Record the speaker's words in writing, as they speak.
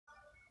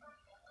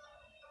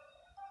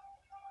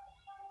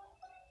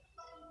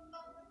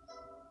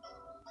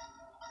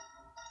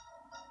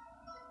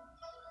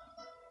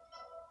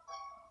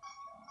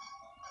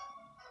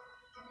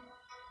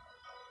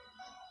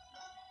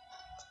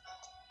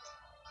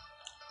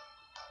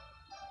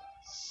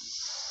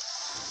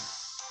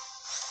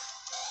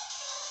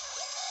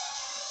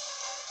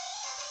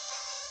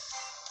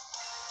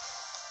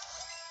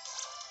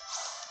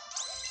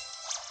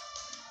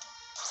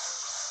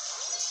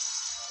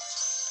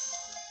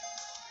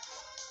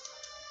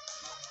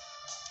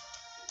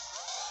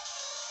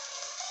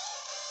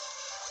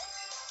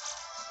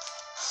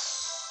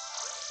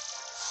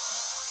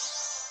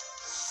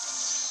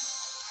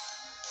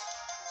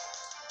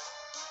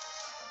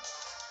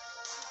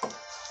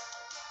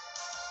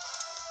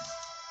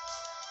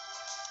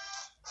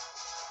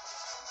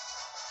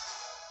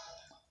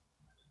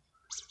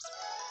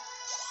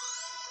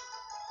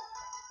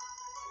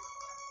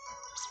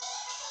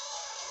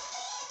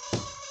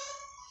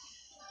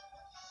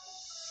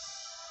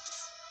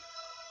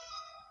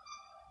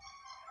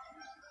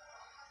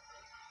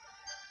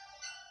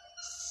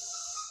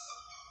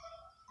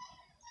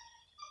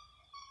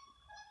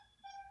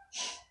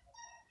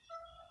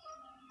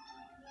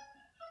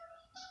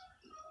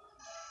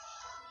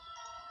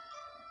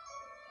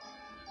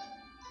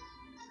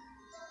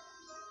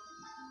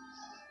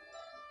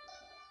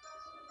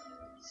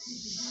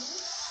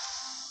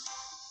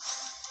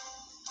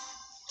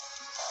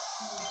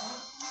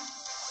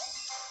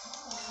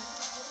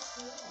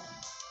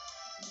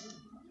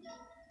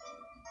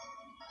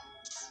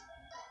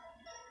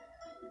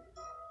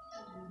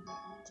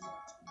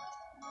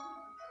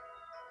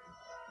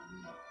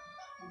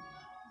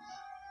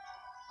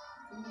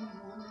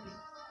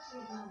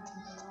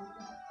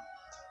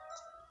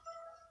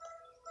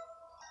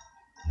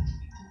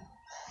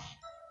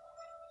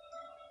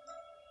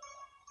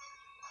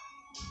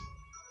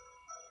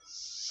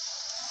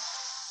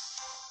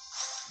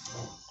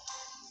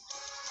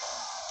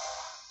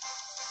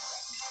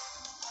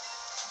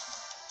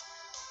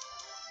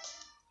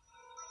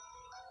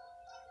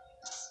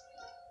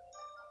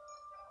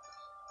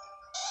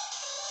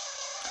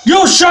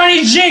Yo,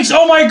 shiny Jynx!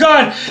 Oh my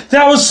god,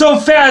 that was so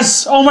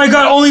fast! Oh my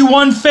god, only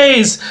one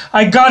phase!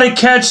 I gotta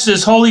catch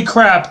this, holy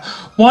crap.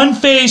 One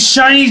phase,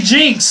 shiny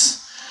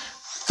Jynx!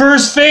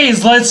 First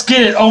phase, let's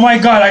get it. Oh my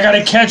god, I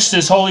gotta catch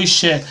this, holy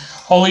shit.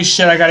 Holy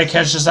shit, I gotta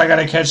catch this, I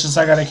gotta catch this,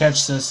 I gotta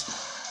catch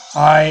this.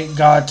 I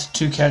got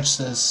to catch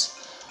this.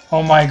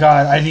 Oh my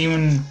god, I didn't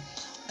even...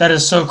 That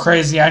is so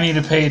crazy, I need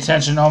to pay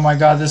attention. Oh my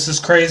god, this is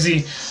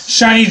crazy.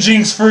 Shiny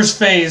Jynx, first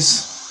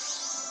phase.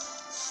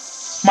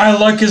 My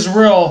luck is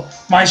real.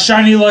 My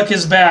shiny luck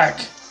is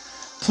back.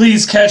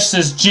 Please catch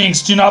this,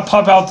 Jynx. Do not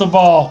pop out the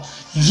ball.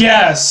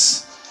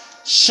 Yes!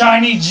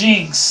 Shiny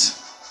Jynx.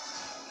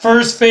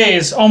 First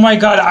phase. Oh my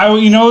god.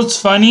 You know what's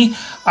funny?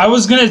 I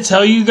was going to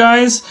tell you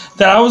guys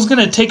that I was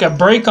going to take a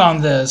break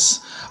on this.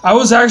 I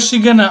was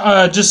actually going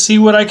to just see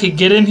what I could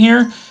get in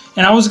here.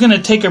 And I was going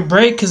to take a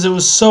break because it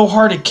was so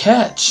hard to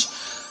catch.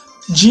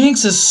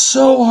 Jynx is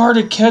so hard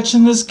to catch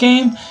in this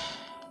game.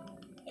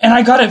 And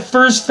I got it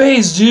first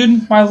phase,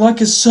 dude. My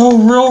luck is so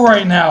real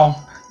right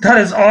now. That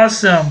is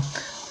awesome.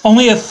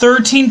 Only a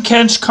 13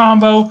 catch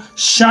combo.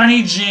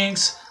 Shiny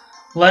Jynx.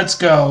 Let's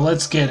go.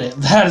 Let's get it.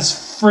 That is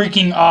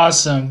freaking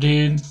awesome,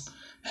 dude.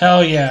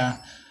 Hell yeah.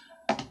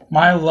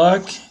 My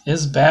luck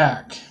is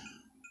back.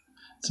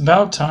 It's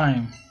about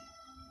time.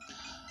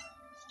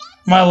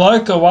 My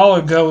luck a while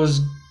ago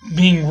was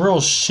being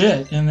real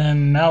shit. And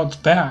then now it's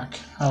back.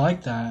 I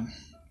like that.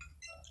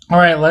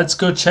 Alright, let's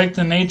go check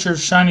the nature of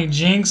Shiny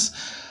Jynx.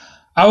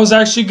 I was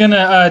actually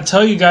gonna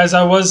tell you guys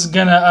I was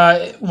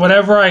gonna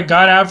whatever I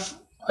got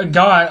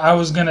I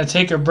was gonna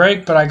take a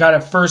break, but I got it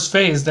first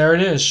phase. There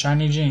it is,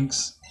 Shiny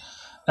Jynx.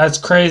 That's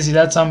crazy.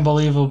 That's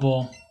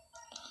unbelievable.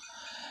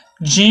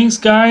 Jynx,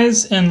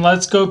 guys, and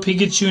Let's Go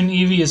Pikachu and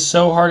Eevee is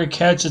so hard to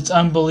catch. It's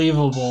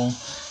unbelievable.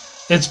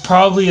 It's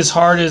probably as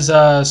hard as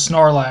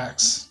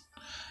Snorlax,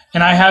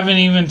 and I haven't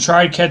even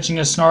tried catching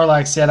a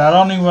Snorlax yet. I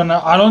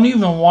don't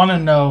even want to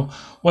know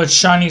what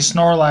shiny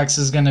Snorlax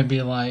is gonna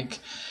be like.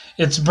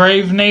 It's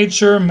Brave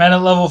Nature, meta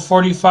level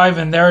 45,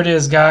 and there it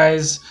is,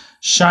 guys.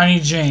 Shiny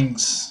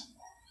Jynx.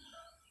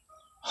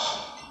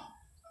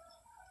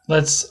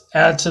 Let's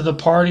add to the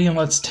party and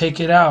let's take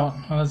it out.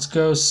 Let's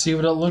go see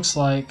what it looks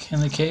like in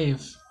the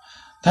cave.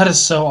 That is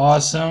so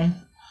awesome.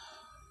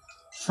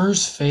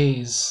 First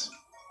phase.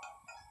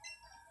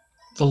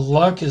 The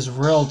luck is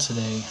real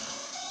today.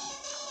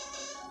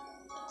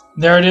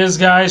 There it is,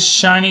 guys.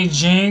 Shiny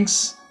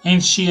Jynx.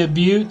 Ain't she a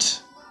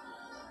beaut?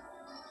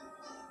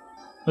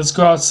 Let's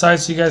go outside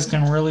so you guys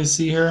can really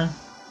see her.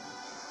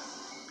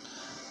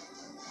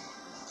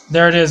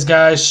 There it is,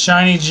 guys.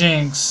 Shiny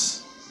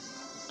Jynx.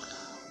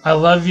 I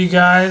love you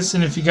guys.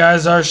 And if you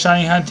guys are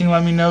shiny hunting,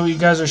 let me know what you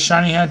guys are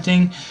shiny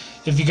hunting.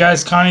 If you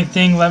guys caught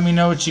anything, let me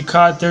know what you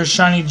caught. There's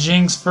Shiny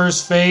Jynx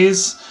first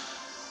phase.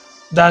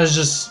 That is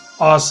just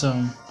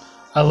awesome.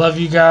 I love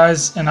you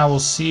guys, and I will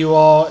see you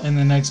all in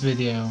the next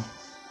video.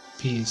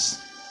 Peace.